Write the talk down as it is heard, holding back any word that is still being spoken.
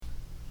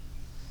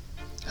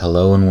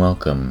Hello and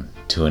welcome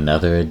to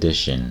another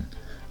edition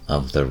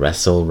of the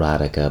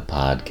WrestleRotica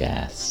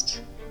podcast.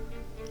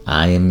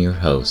 I am your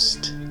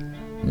host,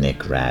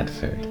 Nick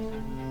Radford,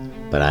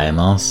 but I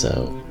am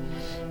also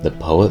the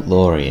Poet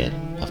Laureate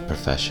of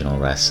professional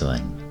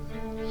wrestling,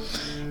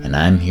 and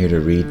I'm here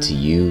to read to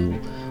you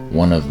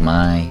one of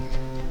my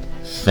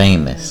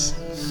famous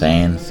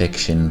fan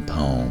fiction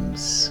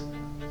poems.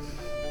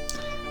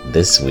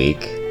 This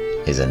week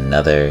is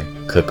another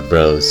Cook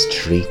Bros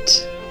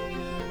treat,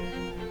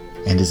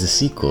 and is a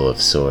sequel of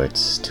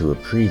sorts to a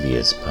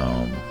previous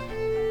poem.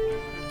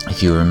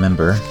 If you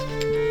remember,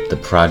 the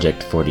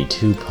Project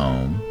 42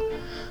 poem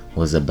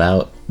was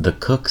about the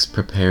Cooks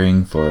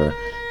preparing for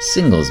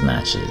singles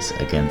matches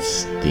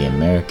against the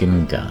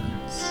American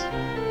Gunz.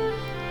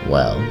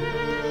 Well,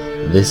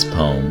 this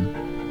poem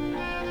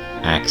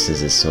acts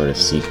as a sort of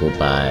sequel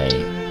by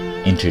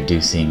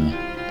introducing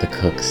the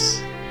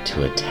Cooks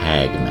to a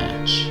tag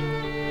match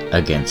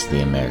against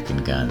the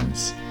American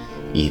Gunz,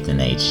 Ethan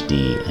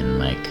HD and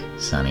Mike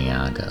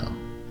Santiago,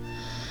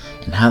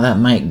 and how that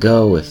might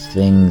go if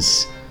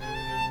things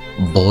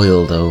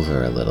boiled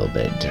over a little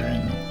bit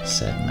during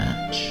said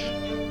match.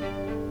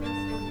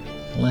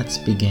 Let's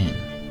begin.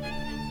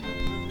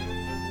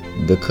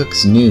 The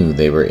Cooks knew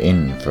they were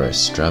in for a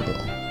struggle,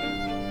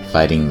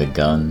 fighting the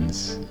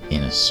Gunz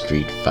in a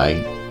street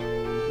fight.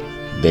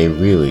 They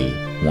really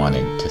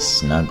wanted to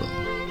snuggle,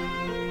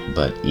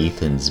 but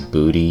Ethan's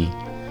booty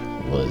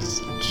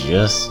was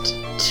just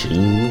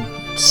too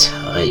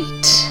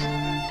tight.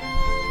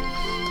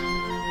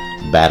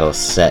 Battle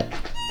set,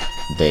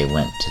 they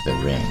went to the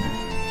ring.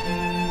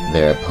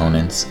 Their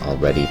opponents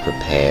already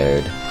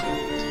prepared.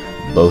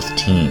 Both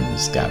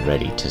teams got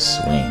ready to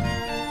swing.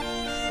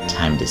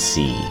 Time to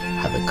see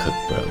how the Cook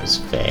Bros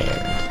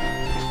fared.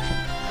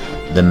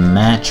 The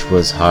match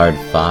was hard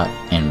fought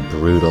and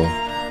brutal.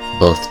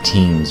 Both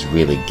teams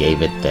really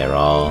gave it their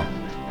all.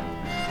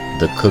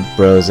 The Cook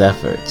Bros'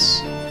 efforts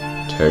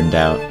turned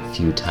out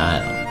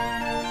futile,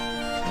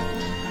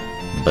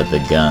 but the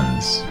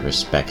Gunz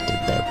respected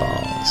their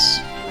balls.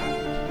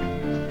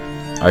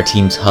 Our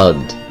teams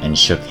hugged and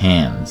shook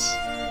hands.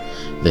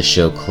 The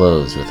show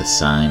closed with a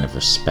sign of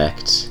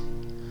respect.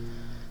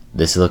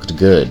 This looked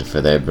good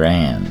for their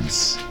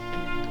brands,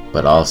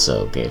 but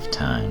also gave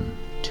time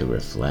to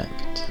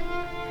reflect.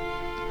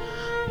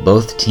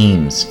 Both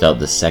teams felt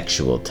the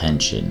sexual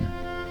tension.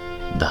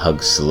 The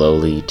hug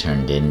slowly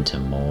turned into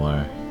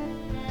more.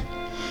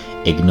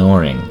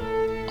 Ignoring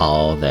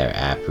all their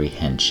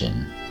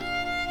apprehension,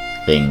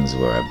 things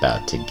were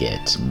about to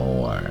get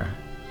more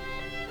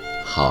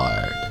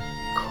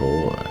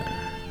hardcore.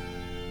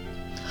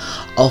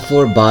 All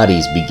four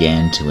bodies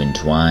began to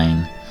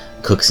entwine,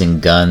 Cooks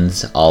and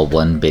Gunz all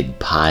one big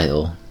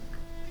pile.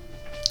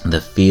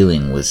 The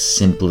feeling was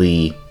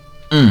simply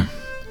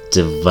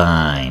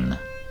divine.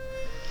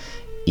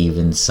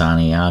 Even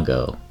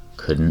Santiago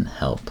couldn't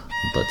help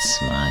but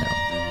smile.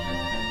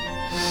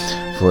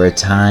 For a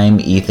time,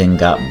 Ethan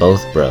got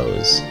both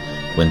bros.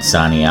 When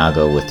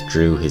Santiago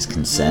withdrew his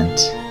consent,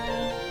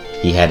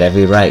 he had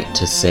every right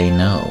to say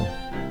no,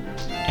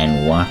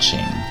 and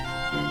watching,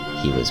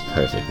 he was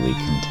perfectly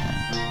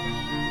content.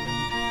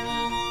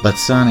 But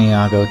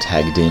Santiago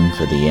tagged in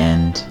for the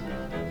end.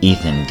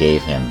 Ethan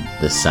gave him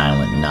the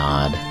silent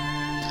nod.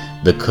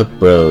 The Cook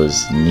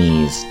Bros'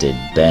 knees did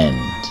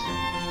bend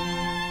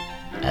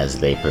as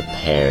they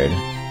prepared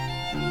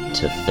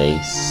to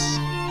face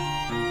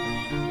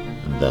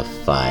the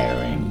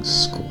firing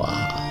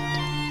squad.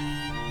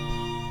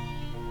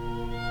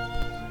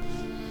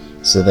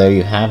 So there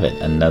you have it,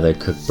 another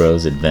Cook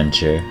Bros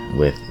adventure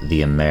with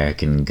the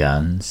American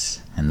Gunz,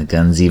 and the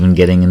Gunz even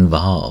getting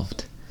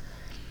involved.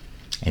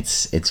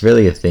 It's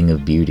really a thing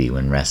of beauty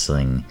when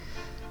wrestling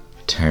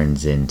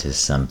turns into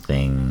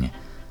something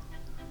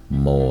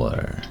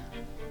more.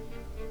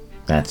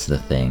 That's the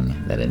thing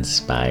that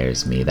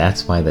inspires me.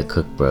 That's why the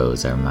Cook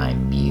Bros are my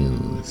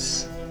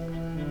muse.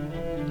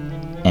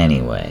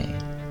 Anyway,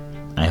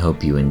 I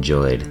hope you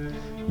enjoyed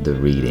the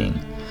reading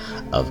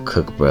of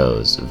Cook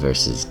Bros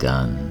vs.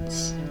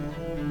 Gunz.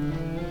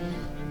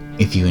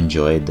 If you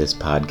enjoyed this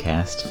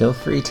podcast, feel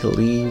free to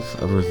leave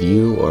a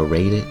review or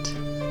rate it.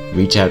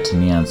 Reach out to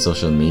me on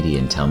social media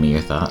and tell me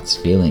your thoughts,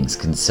 feelings,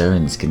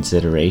 concerns,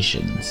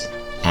 considerations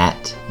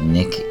at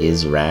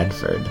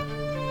NickIsRadford.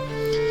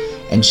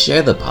 And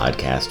share the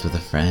podcast with a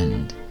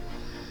friend.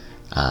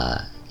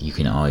 You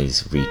can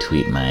always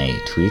retweet my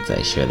tweets.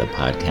 I share the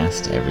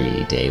podcast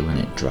every day when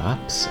it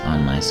drops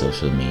on my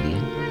social media.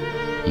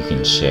 You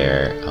can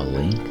share a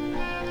link.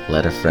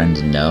 Let a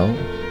friend know.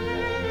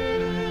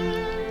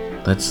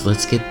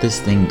 Let's get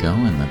this thing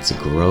going. Let's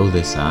grow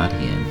this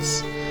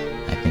audience.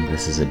 I think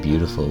this is a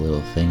beautiful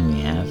little thing we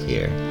have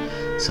here.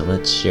 So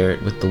let's share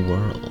it with the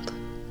world.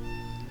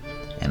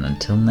 And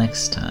until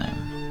next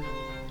time,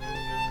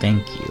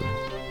 thank you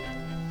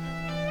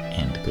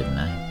and good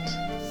night.